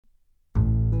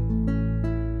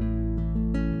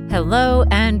Hello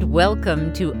and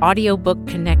welcome to Audiobook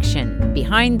Connection,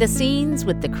 behind the scenes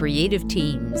with the creative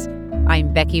teams.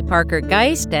 I'm Becky Parker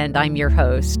Geist and I'm your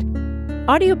host.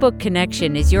 Audiobook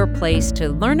Connection is your place to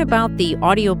learn about the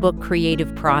audiobook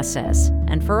creative process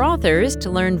and for authors to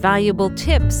learn valuable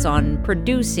tips on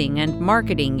producing and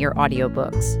marketing your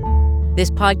audiobooks.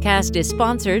 This podcast is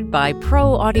sponsored by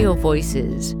Pro Audio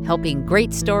Voices, helping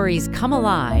great stories come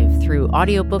alive through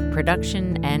audiobook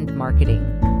production and marketing.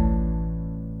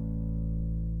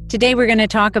 Today we're going to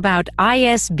talk about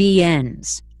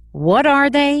ISBNs. What are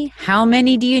they? How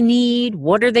many do you need?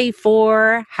 What are they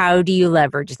for? How do you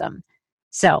leverage them?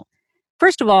 So,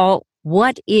 first of all,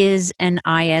 what is an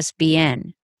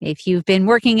ISBN? If you've been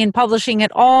working in publishing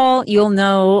at all, you'll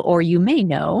know, or you may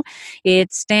know,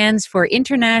 it stands for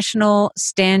International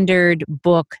Standard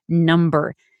Book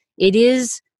Number. It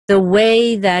is the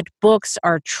way that books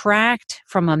are tracked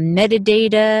from a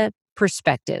metadata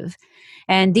perspective.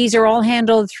 And these are all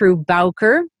handled through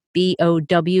Bowker,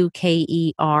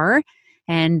 Bowker,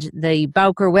 and the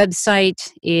Bowker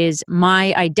website is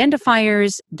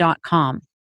myidentifiers.com.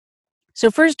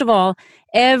 So first of all,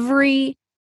 every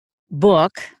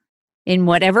book in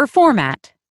whatever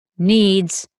format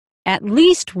needs at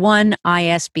least one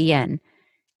ISBN.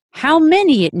 How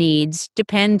many it needs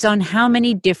depends on how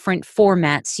many different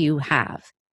formats you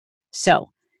have. So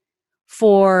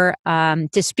to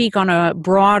speak on a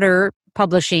broader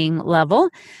publishing level,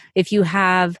 if you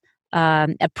have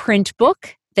a print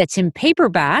book that's in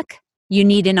paperback, you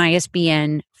need an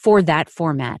ISBN for that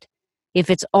format. If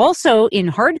it's also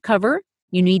in hardcover,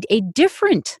 you need a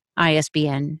different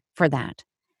ISBN for that.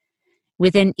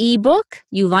 With an ebook,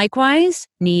 you likewise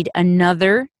need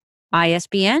another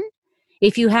ISBN.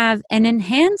 If you have an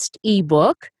enhanced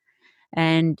ebook,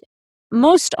 and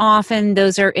most often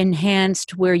those are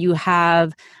enhanced where you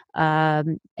have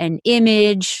an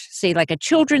image, say like a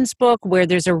children's book where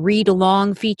there's a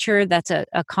read-along feature. That's a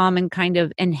common kind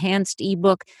of enhanced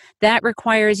ebook. That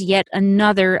requires yet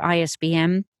another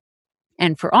ISBN.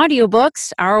 And for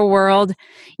audiobooks, our world,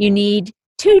 you need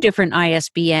two different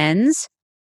ISBNs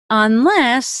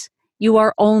unless you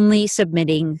are only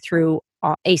submitting through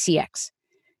ACX.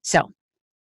 So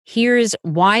here's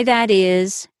why that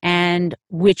is and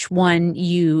which one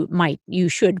you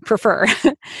should prefer.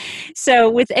 So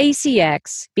with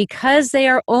ACX, because they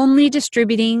are only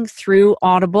distributing through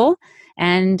Audible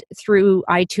and through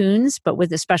iTunes, but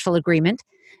with a special agreement,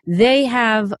 they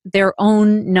have their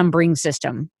own numbering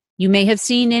system. You may have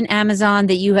seen in Amazon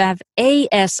that you have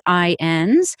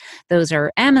ASINs. Those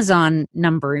are Amazon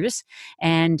numbers,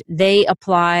 and they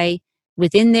apply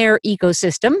within their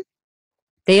ecosystem.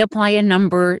 They apply a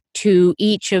number to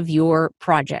each of your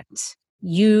projects.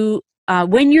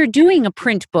 When you're doing a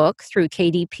print book through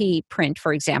KDP Print,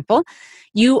 for example,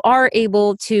 you are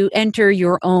able to enter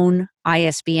your own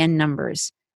ISBN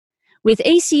numbers. With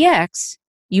ACX,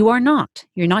 you are not.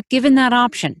 You're not given that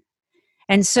option.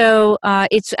 And so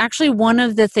it's actually one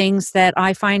of the things that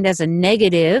I find as a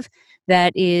negative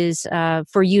that is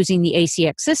for using the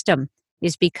ACX system,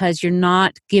 is because you're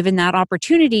not given that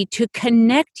opportunity to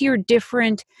connect your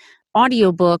different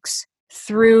audiobooks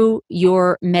through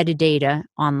your metadata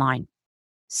online.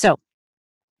 So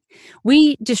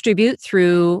we distribute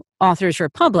through Authors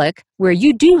Republic, where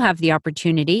you do have the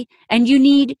opportunity and you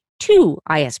need two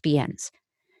ISBNs.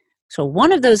 So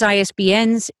one of those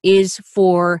ISBNs is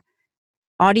for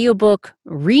audiobook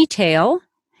retail,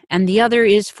 and the other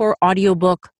is for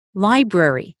audiobook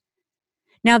library.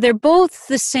 Now, they're both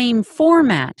the same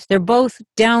format. They're both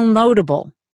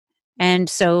downloadable. And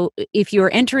so if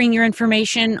you're entering your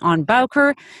information on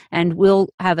Bowker, and we'll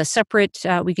have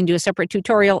we can do a separate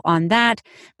tutorial on that.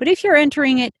 But if you're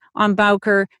entering it on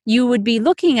Bowker, you would be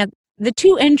looking at the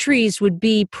two entries would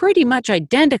be pretty much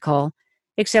identical,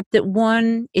 except that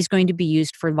one is going to be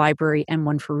used for library and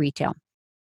one for retail.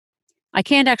 I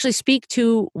can't actually speak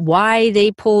to why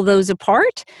they pull those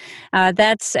apart.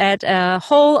 That's at a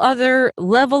whole other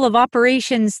level of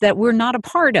operations that we're not a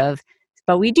part of.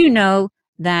 But we do know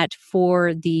that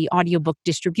for the audiobook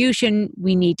distribution,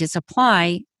 we need to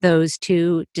supply those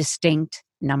two distinct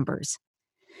numbers.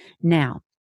 Now,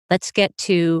 let's get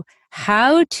to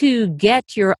how to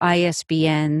get your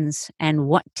ISBNs and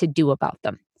what to do about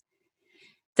them.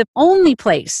 The only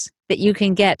place that you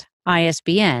can get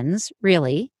ISBNs,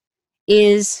 really,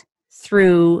 is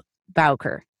through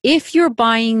Bowker, if you're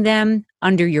buying them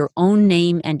under your own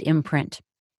name and imprint.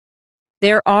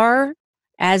 There are,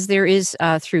 as there is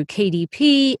through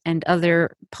KDP and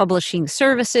other publishing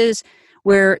services,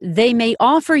 where they may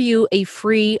offer you a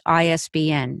free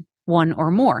ISBN, one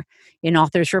or more. In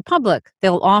Authors Republic,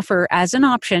 they'll offer as an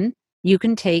option you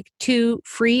can take 2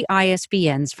 free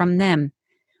ISBNs from them.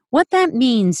 What that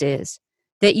means is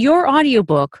that your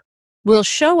audiobook will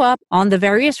show up on the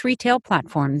various retail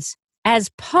platforms as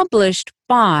published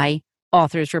by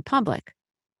Authors Republic.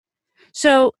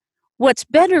 So what's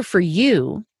better for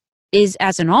you is,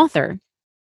 as an author,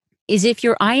 is if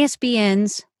your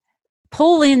ISBNs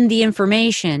pull in the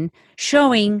information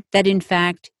showing that, in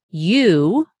fact,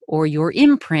 you or your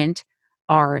imprint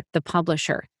are the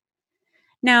publisher.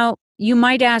 Now, you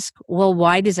might ask, well,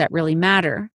 why does that really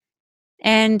matter?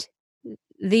 And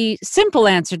the simple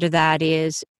answer to that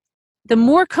is, the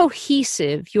more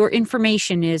cohesive your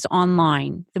information is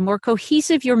online, the more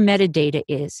cohesive your metadata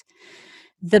is,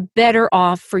 the better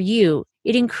off for you.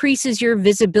 It increases your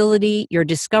visibility, your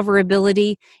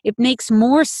discoverability. It makes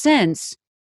more sense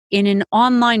in an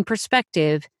online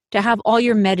perspective to have all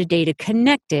your metadata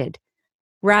connected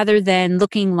rather than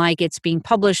looking like it's being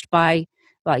published by,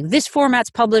 like, this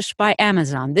format's published by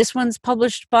Amazon, this one's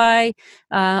published by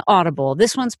Audible,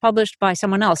 this one's published by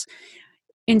someone else.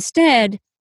 Instead,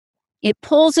 it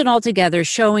pulls it all together,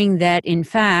 showing that, in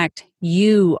fact,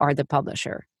 you are the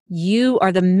publisher. You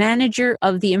are the manager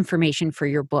of the information for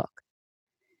your book.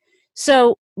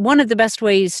 So one of the best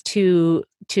ways to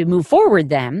move forward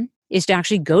then is to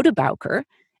actually go to Bowker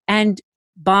and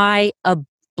buy a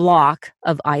block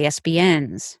of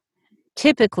ISBNs.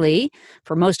 Typically,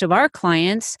 for most of our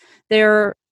clients,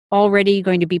 they're already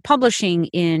going to be publishing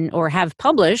in, or have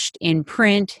published in,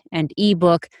 print and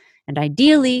ebook, and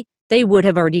ideally they would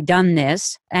have already done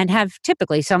this and have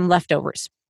typically some leftovers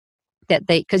that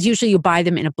because usually you buy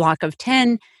them in a block of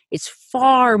 10. It's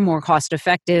far more cost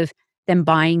effective than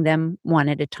buying them one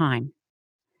at a time.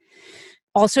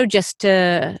 Also, just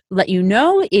to let you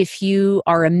know, if you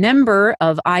are a member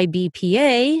of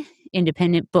IBPA,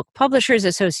 Independent Book Publishers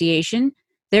Association,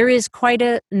 there is quite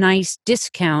a nice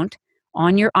discount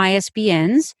on your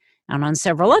ISBNs and on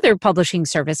several other publishing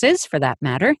services, for that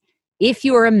matter, if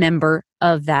you are a member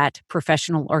of that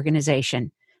professional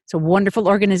organization. It's a wonderful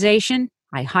organization.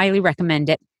 I highly recommend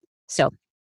it. So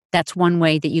that's one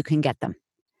way that you can get them.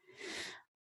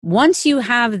 Once you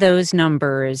have those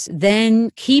numbers,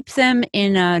 then keep them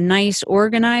in a nice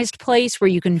organized place where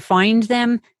you can find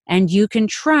them and you can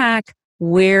track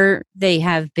where they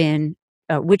have been,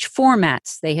 which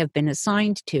formats they have been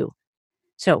assigned to.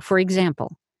 So, for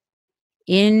example,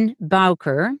 in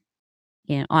Bowker,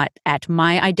 at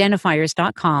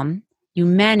myidentifiers.com, you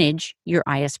manage your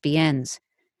ISBNs.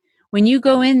 When you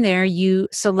go in there, you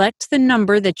select the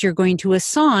number that you're going to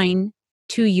assign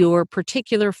to your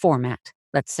particular format.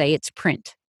 Let's say it's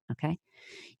print, okay?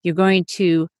 You're going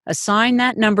to assign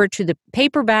that number to the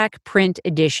paperback print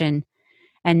edition,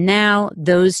 and now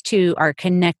those two are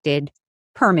connected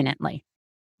permanently,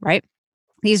 right?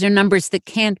 These are numbers that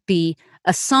can't be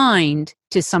assigned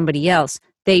to somebody else.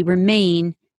 They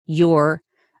remain your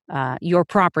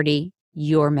property,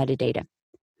 your metadata.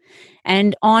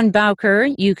 And on Bowker,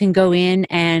 you can go in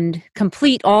and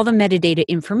complete all the metadata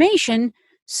information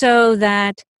so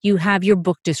that you have your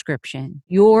book description,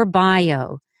 your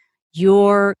bio,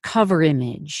 your cover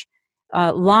image,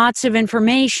 lots of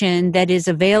information that is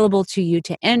available to you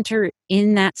to enter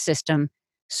in that system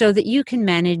so that you can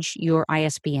manage your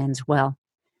ISBNs well.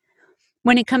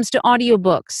 When it comes to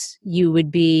audiobooks, you would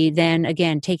be then,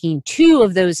 again, taking 2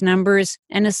 of those numbers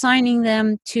and assigning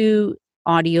them to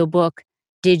audiobook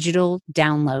digital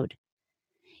download.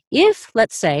 If,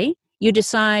 let's say, you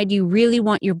decide you really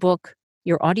want your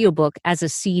audiobook as a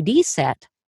CD set,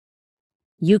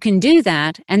 you can do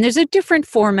that, and there's a different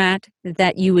format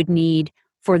that you would need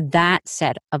for that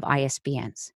set of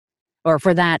ISBNs, or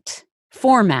for that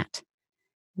format,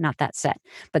 not that set,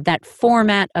 but that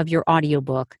format of your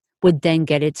audiobook would then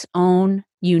get its own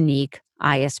unique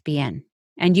ISBN,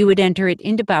 and you would enter it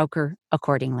into Bowker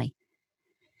accordingly.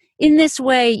 In this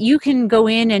way, you can go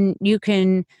in and you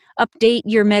can update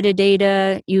your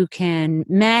metadata, you can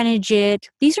manage it.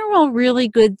 These are all really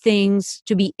good things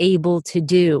to be able to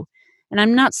do. And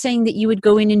I'm not saying that you would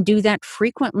go in and do that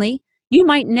frequently. You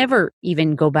might never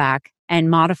even go back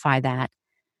and modify that.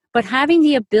 But having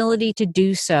the ability to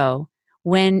do so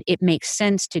when it makes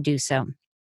sense to do so.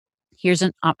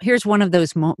 Here's one of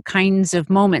those kinds of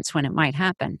moments when it might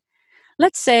happen.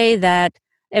 Let's say that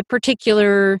a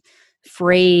particular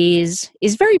phrase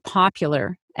is very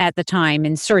popular at the time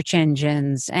in search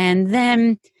engines, and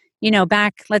then,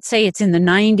 back, let's say it's in the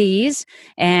 90s,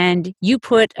 and you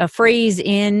put a phrase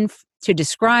in to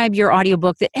describe your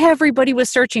audiobook that everybody was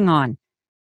searching on,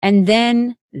 and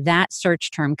then that search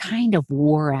term kind of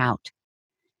wore out.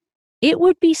 It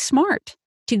would be smart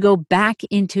to go back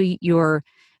into your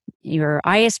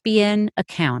ISBN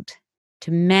account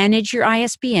to manage your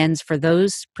ISBNs for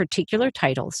those particular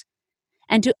titles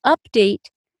and to update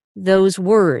those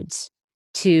words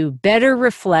to better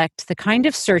reflect the kind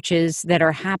of searches that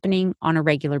are happening on a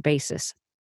regular basis.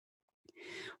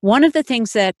 One of the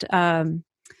things that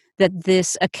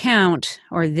this account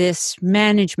or this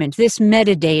management, this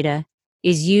metadata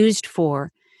is used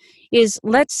for is,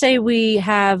 let's say we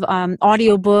have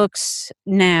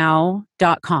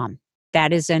audiobooksnow.com.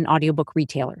 That is an audiobook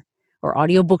retailer, or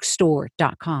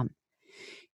audiobookstore.com.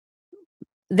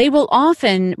 They will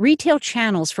often, retail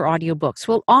channels for audiobooks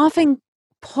will often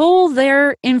pull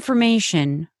their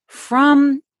information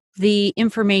from the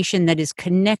information that is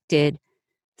connected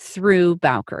through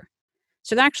Bowker.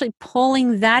 So they're actually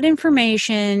pulling that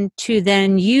information to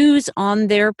then use on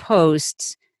their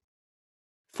posts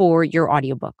for your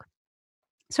audiobook.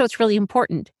 So it's really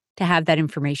important to have that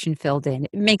information filled in.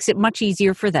 It makes it much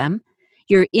easier for them.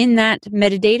 In that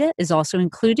metadata is also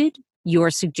included your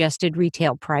suggested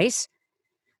retail price.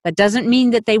 That doesn't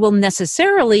mean that they will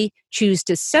necessarily choose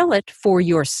to sell it for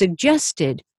your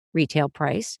suggested retail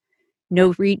price.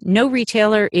 No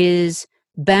retailer is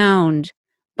bound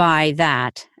by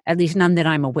that, at least none that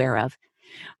I'm aware of.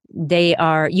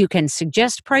 You can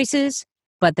suggest prices,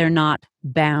 but they're not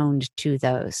bound to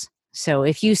those. So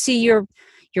if you see your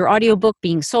audiobook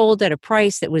being sold at a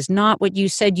price that was not what you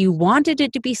said you wanted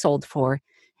it to be sold for,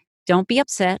 don't be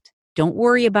upset. Don't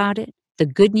worry about it. The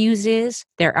good news is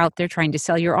they're out there trying to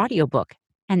sell your audiobook,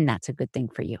 and that's a good thing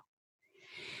for you.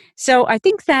 So I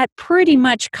think that pretty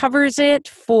much covers it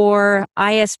for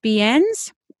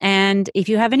ISBNs. And if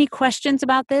you have any questions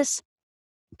about this,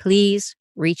 please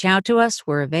reach out to us.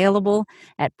 We're available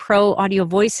at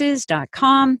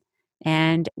proaudiovoices.com.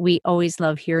 And we always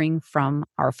love hearing from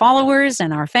our followers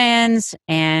and our fans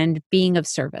and being of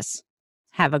service.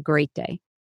 Have a great day.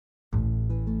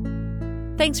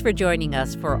 Thanks for joining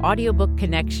us for Audiobook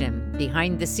Connection,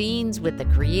 behind the scenes with the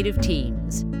creative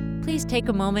teams. Please take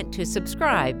a moment to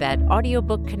subscribe at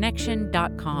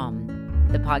audiobookconnection.com.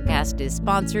 The podcast is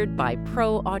sponsored by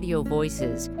Pro Audio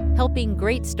Voices, helping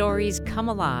great stories come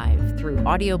alive through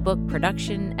audiobook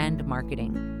production and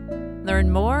marketing. Learn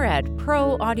more at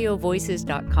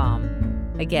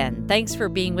proaudiovoices.com. Again, thanks for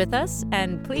being with us,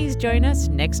 and please join us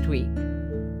next week.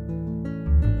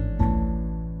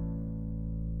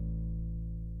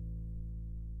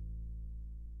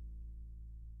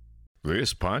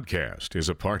 This podcast is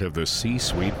a part of the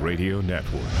C-Suite Radio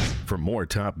Network. For more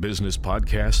top business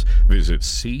podcasts, visit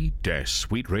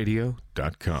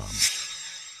c-suiteradio.com.